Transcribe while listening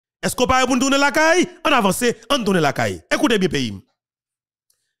Est-ce qu'on parle pour nous tourner la caille? On avance, on tourne la caille. Écoutez bien, pays.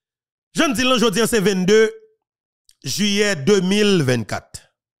 Je ne dis l'aujourd'hui, c'est 22 juillet 2024.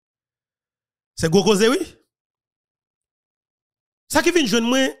 C'est gros cause, oui? Ça qui vient de jeune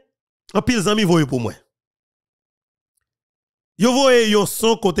moi, en pile zami voye pour moi. Yo voye yon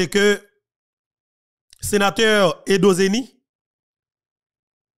son côté que sénateur Edozeni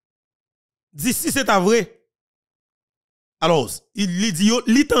dit si c'est vrai. Alors, il dit yo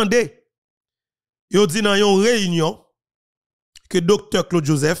li tande. Yo dit dans yon réunion que docteur Claude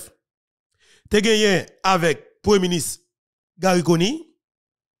Joseph te gagné avec premier ministre Gariconi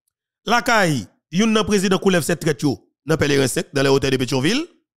la caille yon nan président Koulev cette traite yo dans pèlerin sec dans les hôtels de Pétionville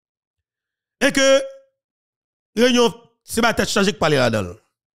et que réunion c'est pas tête chargée qui parler là-dedans.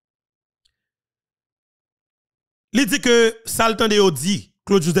 Il dit que ça le temps de dit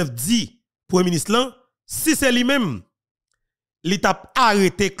Claude Joseph dit premier ministre là si c'est lui-même il t'a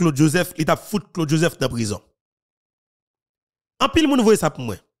arrêté Claude Joseph, il t'a foutu Claude Joseph dans prison. En pile moun voye ça pour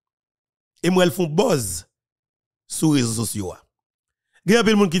moi. Et moi elles font buzz sur les réseaux sociaux. Il y a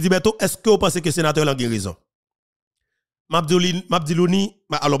un monde qui dit Beto, est-ce que vous pensez que le sénateur a raison? Mabdinouli,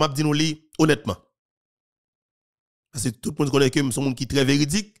 honnêtement. Parce que tout le monde connaît que je suis un monde qui est très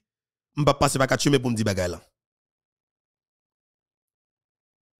véridique. Je ne vais pas passer par 4 chemins pour me dire bagay là.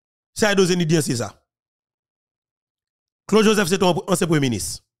 C'est à Edozeni dire c'est ça. Claude Joseph, c'est ton ancien premier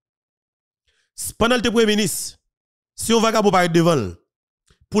ministre. Pendant le premier ministre, si on va parler devant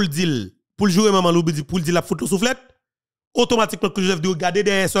pour le dire, pour le jouer maman pour le dire la faute soufflette, automatiquement Claude Joseph doit garder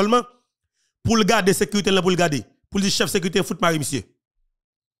derrière seulement pour le garder sécurité là pour le garder. Pour le dire chef sécurité fout Marie monsieur.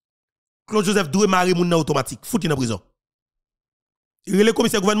 Claude Joseph doit marier moun automatique, fout dans prison. Il le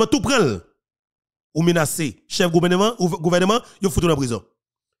commissaire gouvernement tout prend ou menacer chef gouvernement yo fout dans prison.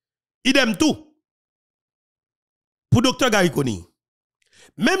 Idem tout. Pour docteur Gariconi,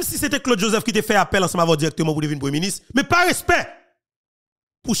 même si c'était Claude Joseph qui te fait appel ensemble avec directement pour devenir premier ministre, mais par respect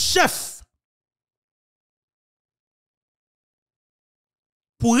pour chef,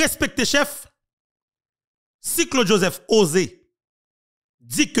 pour respecter chef, si Claude Joseph osait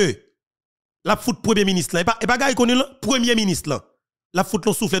dit que la fout premier ministre là, et pas Gariconi là, premier ministre là, la fout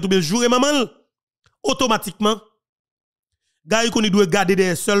l'on souffle tout bien jour et maman, automatiquement, Gariconi doit garder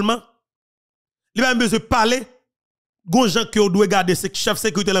derrière seulement, il va besoin de parler. Gon gens qui doit garder ce chef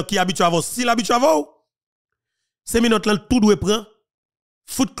sécurité là qui habitué avant si l'habitué avant c'est minute là tout doit prendre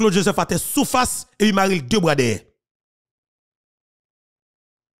fout Claude Joseph à tête sous face et il marie deux bras derrière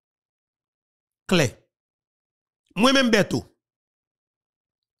clair moi même Beto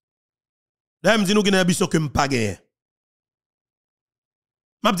là me dit nous qui n'a ambition que me pas gagner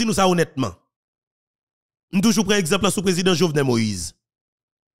m'a dit nous ça honnêtement nous toujours prend exemple sous président Jovenel Moïse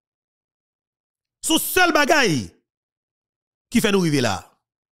sous seul bagaille qui fait nous arriver là.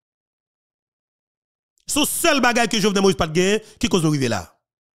 C'est seul bagage que Jovenel Moïse pas de gagner qui cause nous arriver là.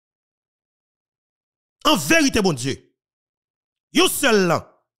 En vérité, bon Dieu, yon seul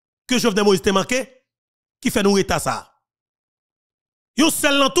là que Jovenel Moïse te manqué qui fait nous état ça. Yon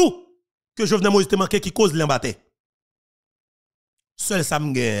seul là tout que Jovenel Moïse te manqué qui cause l'embatté. Seul ça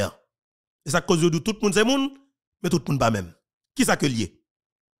me gagne. Et ça cause de tout le monde c'est monde, mais tout le monde pas même. Qui ça que lié?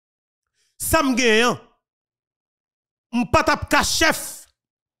 Ça me gagne. M'pas tap ka chef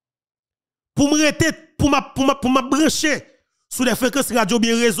pour me rete pour ma brancher sur des fréquences radio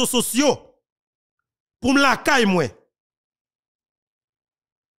bien réseaux sociaux pour me la caille moi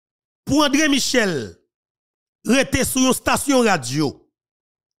pour André Michel rete sur une station radio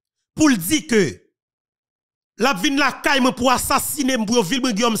pour le dire que la vin la caille moi pour assassiner pour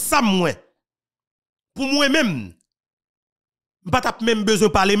Vilbert Guillaume Sam moi pour moi même m'pas tap même besoin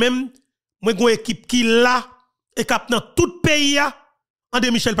parler même moi gon équipe qui là et cap dans tout pays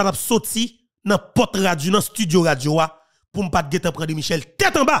André Michel pas sorti dans porte radio dans studio radio pour m'pas guetter prendre Michel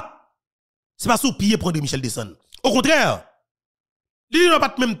tête en bas c'est pas sous pied prendre Michel descendre au contraire il ne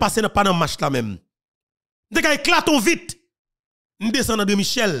pas même passer dans match là même dès qu'il éclate vite nous descend André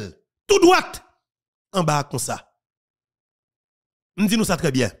Michel tout droite en bas comme ça me dit nous ça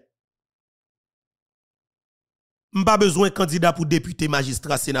très bien m'pas besoin candidat pour député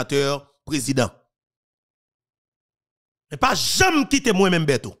magistrat sénateur président. Mais pas jamais quitter moi-même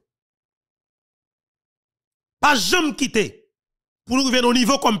Beto. Pas jamais quitter pour nous arriver au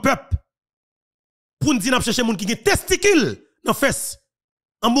niveau comme peuple. Pour nous dire n'a chercher moun qui gen testicule dans fesse.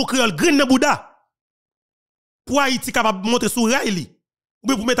 En mot créole green dans bouda. Pour Haïti capable monter sur rail li. Ou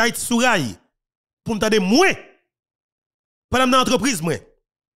bien pour mettre Haïti sur rail. Pour m'tande moi. Pendant dans entreprise moi.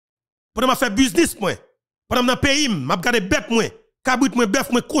 Pendant m'a faire business moi. Pendant dans pays m'a garder bête moi. Cabrit moi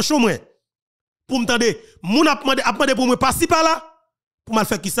bœuf moi cochon moi. Pour m'tande moun a demandé pour moi passer par là pour mal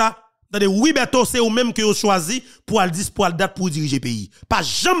faire qui ça? Attendez, oui, Beto, c'est ou même que vous choisi pour aller pour la date pour diriger le pays. Pas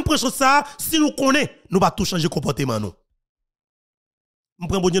jamais prendre ça, si nous connaissons, nous pas tout changer comportement nous. Nous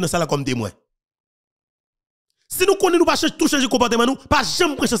prenons bon Dieu dans ça là comme témoin. Si nous connaissons, nous pas tout changer comportement nous, pas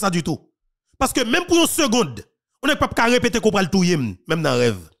jamais prendre ça du tout. Parce que même pour une seconde, on n'est pas capable de répéter qu'on va le touyer, même dans le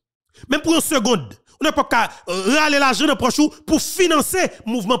rêve. Même pour une seconde, on n'est pas capable de râler l'argent dans proche pour financer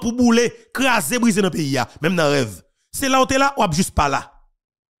le mouvement pour bouler, craser, briser dans le pays, même dans le rêve. C'est là où tu es là, ou juste pas là.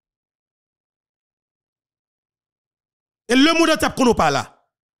 Et le monde entier qu'on pas là.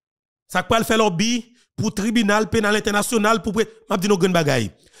 Ça peut faire lobby pour tribunal pénal international pour m'a dit nos grandes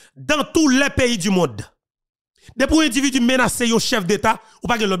bagaille. Dans tous les pays du monde. Depuis un individu menacé un chef d'état ou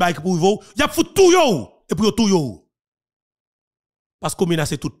pas que le bail pour vous, y a foutu tout yo et pour tout yo. Parce qu'on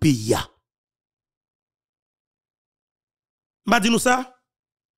menace tout pays. M'a dit nous ça.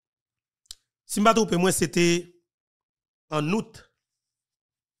 Si m'a trompé moi c'était en août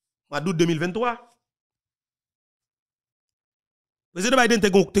 2023. Le président Biden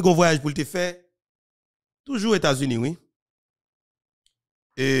te un voyage pour te faire toujours aux États-Unis, oui.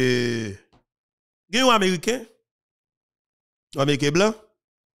 Et il y a un Américain blanc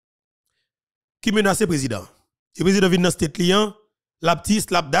qui menace le président. Le président vient dans ce client, la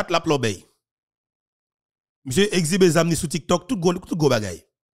petite, la date, la plobey. Monsieur exhibe les amis sur TikTok, tout go bagay.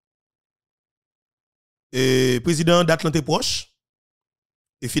 Et président date l'enté proche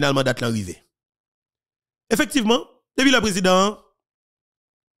et finalement date l'arrivée. Effectivement, depuis le président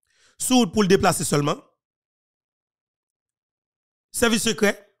sourde pour le déplacer seulement. Service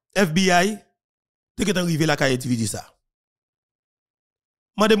secret, FBI, te que arrivé la caille individu ça.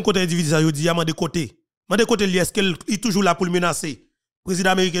 Madame côté individu ça, yo dit a mandé côté. Mandé côté li est-ce qu'il est toujours là pour le menacer.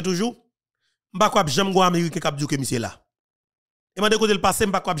 Président américain toujours. M'pa quoi j'aime go américain k'ap djou que monsieur là. Et mandé côté le passé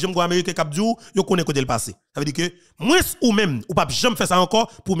m'pa quoi j'aime go américain k'ap djou, yo connaît côté le passé. Ça veut dire que moins ou même ou pas jamais faire ça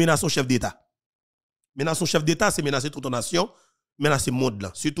encore pour menacer son chef d'état. Menacer son chef d'état c'est menacer toute une nation. Menacer le monde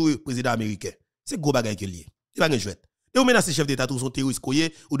là, surtout le président américain. C'est gros bagay qui est lié. C'est pas un jouet. Et on menace le chef d'état tout son terroriste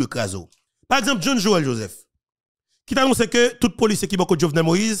ou de craso. Par exemple, John Joel Joseph, qui t'annonce que tout policier qui beaucoup Jovenel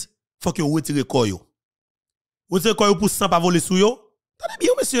Moïse, faut que retire corps yo. Retire corps pour sans pas voler sou yo. Attendez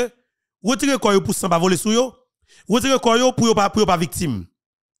bien monsieur. Retire corps pour sans pas voler sou yo. Retire corps pour pas victime.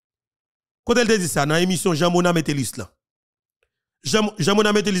 Quand elle te dit ça dans l'émission Jean-Mona Mételis là.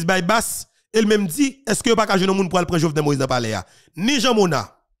 Jean-Mona Mételis by bass. Elle même dit, est-ce que pas qu'à jeune monde pour aller prendre Jovenel Moïse dans palais a? Ni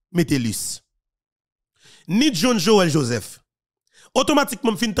Jean-Mona Mételis, ni John Joel Joseph.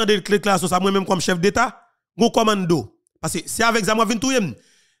 Automatiquement fin tande déclaration ça moi même comme chef d'état, mon commando parce que c'est avec ça moi vinn tout yem.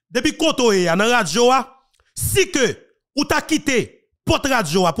 Depuis koto e dans radio si que ou t'a quitté porte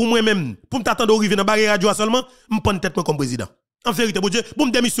radio pour moi même pour m'attendre arriver dans barrière radio seulement, m'prendre tête comme président. En vérité bon Dieu, pour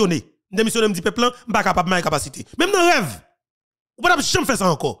me démissionner me dit peuple m'pas capable ma capacité. Même dans rêve. Ou pas jamais faire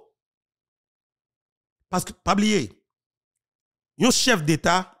ça encore. Parce que, pas oublier, un chef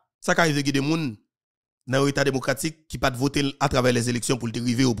d'État, ça arrive de des gens dans l'État démocratique qui pas voter à travers les élections pour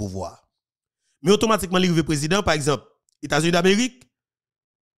arriver au pouvoir. Mais automatiquement, l'arrivée président, par exemple, États-Unis d'Amérique,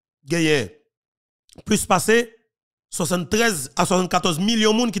 gagne plus passé 73 à 74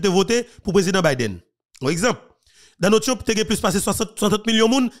 millions de monde qui te voté pour président Biden. Par exemple, dans notre pays, tu as plus passé 60 millions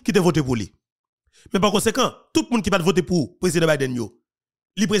de monde qui te voté pour lui. Mais par conséquent, tout le monde qui va voter pour président Biden,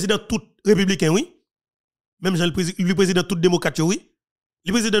 le président tout républicain, oui. Même le président tout démocrate, oui.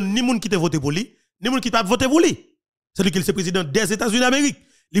 Le président ni monde qui te voté pour lui, ni monde qui t'a voté pour lui. C'est-à-dire qu'il est président des États-Unis d'Amérique.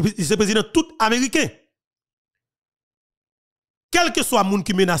 Il est président tout américain. Quel que soit le monde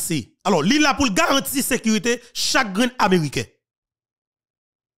qui menace, alors, il est là pour garantir la sécurité chaque grain américain.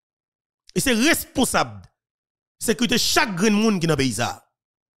 Et c'est responsable de sécurité chaque grain monde qui est dans le pays.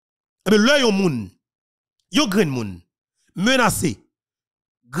 Et bien, là, il y a un monde, il y a un grain monde menacé.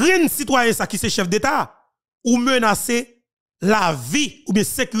 Grain citoyen ça qui c'est chef d'État ou menacer la vie ou bien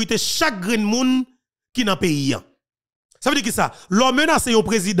sécurité chaque grain monde qui est dans le pays. Ça veut dire que ça, l'on menace un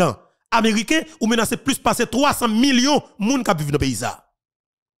président américain ou menace plus passer 300 millions de monde qui vivent dans le pays.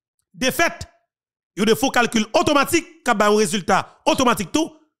 De fait, il y a des faux calculs automatiques qui ont un résultat automatique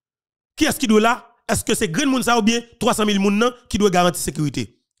tout. Qui est-ce qui doit là? Est-ce que c'est grain monde ça ou bien 300 000 monde qui doit garantir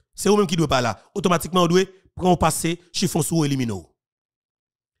sécurité? C'est eux-mêmes qui doit pas là. Automatiquement, on doit prendre passer, chiffon sous éliminer.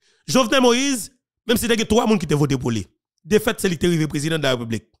 Jovenel Moïse, même si il y a 3 personnes qui ont voté pour lui, de fait, c'est lui qui est président de la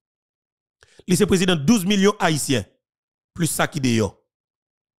République. Il est président de 12 millions haïtiens, plus ça qui d'ailleurs.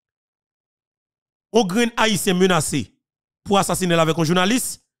 On grain haïtien menacé pour assassiner avec un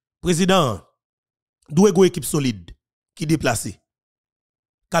journaliste, président doit avoir une équipe solide qui déplacé.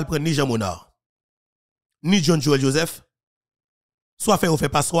 Qu'elle prenne ni Jean Monard, ni John Joel Joseph, soit fait ou fait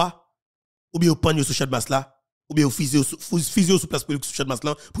pas soit, ou bien ou panne sous chat basse là, ou bien fusiller sous place pour sous masse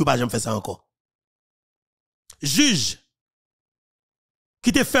là pour pas jamais faire ça encore. Juge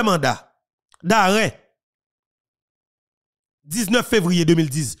qui te fait mandat d'arrêt 19 février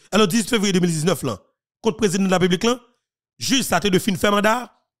 2010. Alors 18 février 2019 là, contre président de la République là, juge ça te de fin fait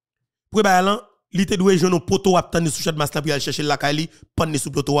mandat pour ba là, li te doit joindre poteau à tendre sous chat masse là pour aller chercher la kali, prendre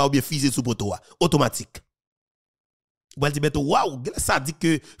sous poteau ou bien fusiller sous poteau automatique. Vous allez dire waouh, ça dit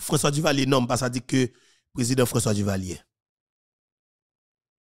que François Duvalier non, pas ça dit que président François Duvalier.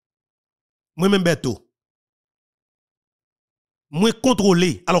 Moi même Beto. Moi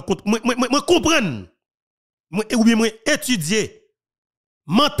contrôler, alors moi comprendre. Ou bien moi étudier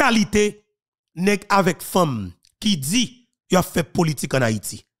mentalité nèg avec femme qui dit il a fait politique en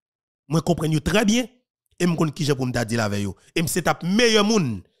Haïti. Moi comprendre très bien et me connais qui j'ai pour me dire avec yo. Et c'est tap meilleur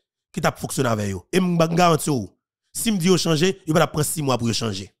monde qui t'a fonctionné avec yo. Et me garantir si me dit yo changer, il va prendre 6 mois pour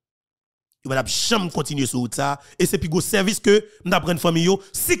changer. Il va jamais continuer sur ça et c'est puis go service que m'apprendre famille yo,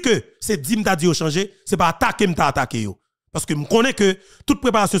 si que c'est dit m'ta dit yo changer, c'est pas attaquer m'ta attaquer yo. Parce que je connais que toute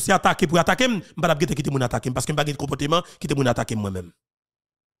préparation c'est attaquer pour attaquer, je ne vais pas quitter mon attaquer parce que je ne vais pas de comportement qui te mon attaquer moi-même.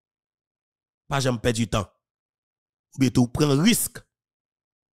 Pas jamais perdre du temps. Ou bien tout prendre risque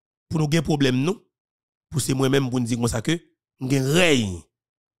pour nous gagner problème nous pour c'est moi-même pour nous dire comme ça que gagne règne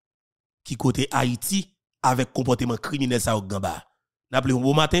qui côté Haïti avec comportement criminel ça au gamba. N'appelez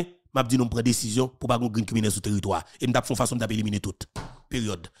bon matin, m'a dit nous prendre décision pour pas qu'on criminel sur territoire et m't'a font façon d'éliminer toute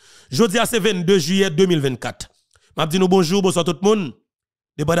période. Jeudi à c'est 22 juillet 2024. M'a dit nous bonjour, bonsoir tout le monde.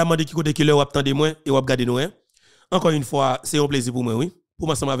 Dépendamment de qui côté qui leur attendez moi et ou regarder nous. Encore une fois, c'est un plaisir pour moi, oui. Pour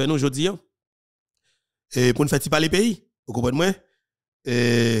moi ensemble avec nous aujourd'hui. Et pour nous faire parler pays, vous comprenez moi?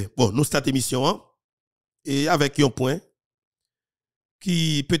 Bon, nous start émission et avec un point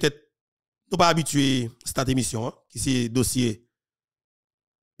qui peut-être nous pas habitué cette émission qui c'est dossier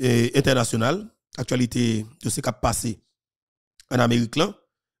international, actualité de ce qui a passé en Amérique là,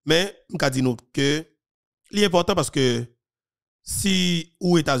 mais on dit nous que l'important parce que si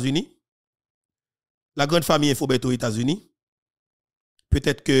aux États-Unis, la grande famille Infobet aux États-Unis,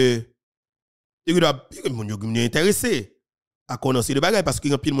 peut-être que il doit intéressé à connaître le bagage parce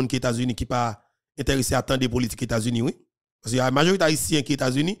qu'il y a plein de monde qui est aux États-Unis qui pas intéressé à attendre des politiques États-Unis, oui. Parce que la majorité haïtiens qui est aux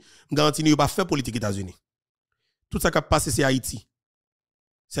États-Unis, garantit ne pas faire politique États-Unis. Tout ça qui a passé c'est Haïti.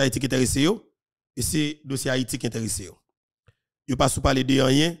 C'est Haïti qui est intéressé et c'est dossier Haïti qui est intéressé. Yo pas sous parler de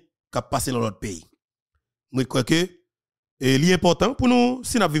rien qui a passé dans l'autre pays. Moi, je crois que l'important pour nous,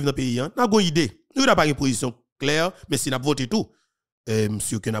 si nous vivons dans le pays, nous avons une idée. Nous n'avons pas une position claire, mais si nous avons voté tout,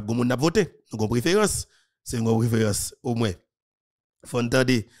 monsieur, que nous avons voté, nous avons une préférence. C'est une préférence au moins. Il faut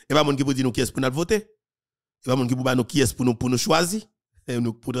entendre. Et pas mon qui peut dire nous qui est pour nous voter. Et pas mon qui peut dire nous qui est pour nous choisir. Et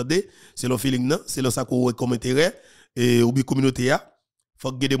nous pour entendre. C'est le feeling, c'est le ça qu'on a comme intérêt. Et ou bien communauté. Il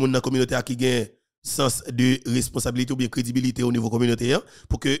faut que des gens dans la communauté qui ont sens de responsabilité ou bien crédibilité au niveau communautaire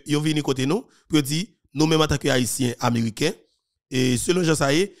pour que ils viennent côté nous pour dire nous même en tant qu'Haïtiens américains et selon gens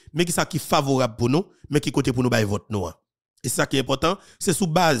ça est mais qui ça qui favorable pour nous mais qui côté pour nous bailler vote nous et ça qui est important c'est sous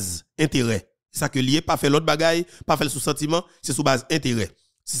base intérêt c'est ça que lié pas faire l'autre bagaille pas faire sous sentiment c'est sous base intérêt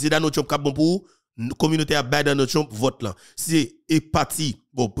si c'est dans notre champ cap bon pour communauté à bailler dans notre champ vote là si c'est parti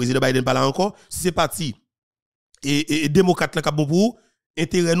bon président Biden pas là encore si c'est parti et démocrate là cap bon pour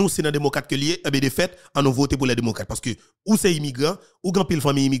intérêt nous c'est dans démocrate que lié de fait on nous voter pour les démocrates parce que ou c'est immigrant ou grand pile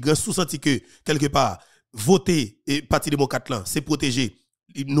famille immigrant sous senti que quelque part voter et parti démocrate là c'est protéger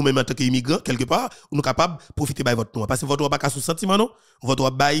nous même en tant qu'immigrants quelque part nous capable profiter de votre nom parce que votre pas sous sentiment non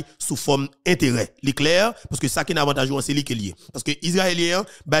votre bail sous forme intérêt clair parce que ça qui est avantage c'est li qui lié parce que israélien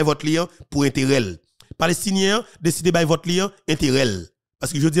bail votre lien pour intérêt palestinien décider bail votre lien intérêt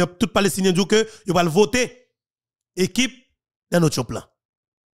parce que je veux dire tout palestinien dit que il va voter équipe dans notre champ là.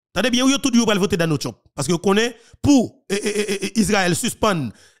 Tendez bien, vous tout pour voter dans notre champ. Parce que vous connaissez, pour Israël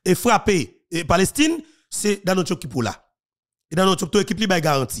suspendre et frapper Palestine, c'est dans notre champ qui pour là. Et dans notre champ, toute équipe libre est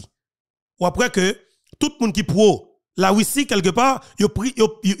garantie. Ou après que tout le monde qui pro, la Russie, quelque part, yo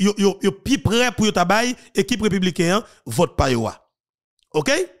plus prêt pour yo tabay, équipe républicaine, vote pas yo.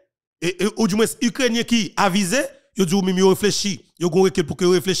 OK? Et ou du moins, Ukrainien qui avisé, yo dit ou même yo réfléchi, yo gon pour que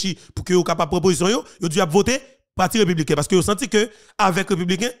yo réfléchi, pour que yo capable proposition yo dit voter parti républicain parce que vous senti que avec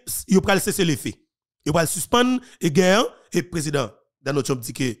républicain il pral cesser les faits il pral suspendre et guerre et président dans notre chambre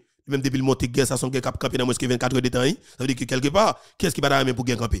dit que même depuis le monter guerre ça son guerre cap camper dans moins que 24 heures de temps ça veut dire que quelque part qu'est-ce qui va dans même pour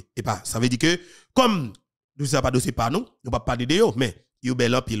guerre camper et pas ça veut dire que comme nous ça pas dossier pas nous pas parler de yo mais yo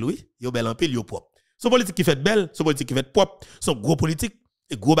bel en pile oui yo bel en pile yo propre son politique qui fait belle son politique qui fait propre son gros politique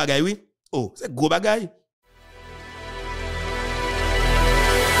et gros bagaille oui oh c'est gros bagaille